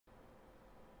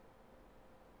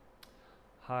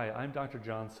Hi, I'm Dr.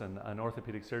 Johnson, an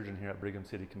orthopedic surgeon here at Brigham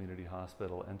City Community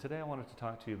Hospital, and today I wanted to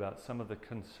talk to you about some of the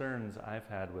concerns I've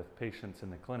had with patients in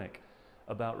the clinic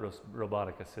about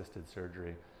robotic-assisted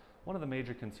surgery. One of the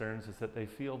major concerns is that they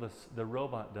feel the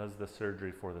robot does the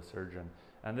surgery for the surgeon,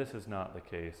 and this is not the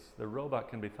case. The robot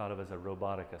can be thought of as a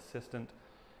robotic assistant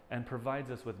and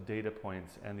provides us with data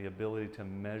points and the ability to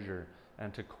measure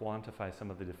and to quantify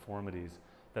some of the deformities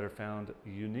that are found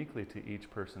uniquely to each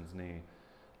person's knee.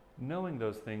 Knowing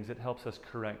those things, it helps us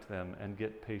correct them and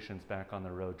get patients back on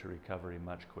the road to recovery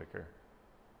much quicker.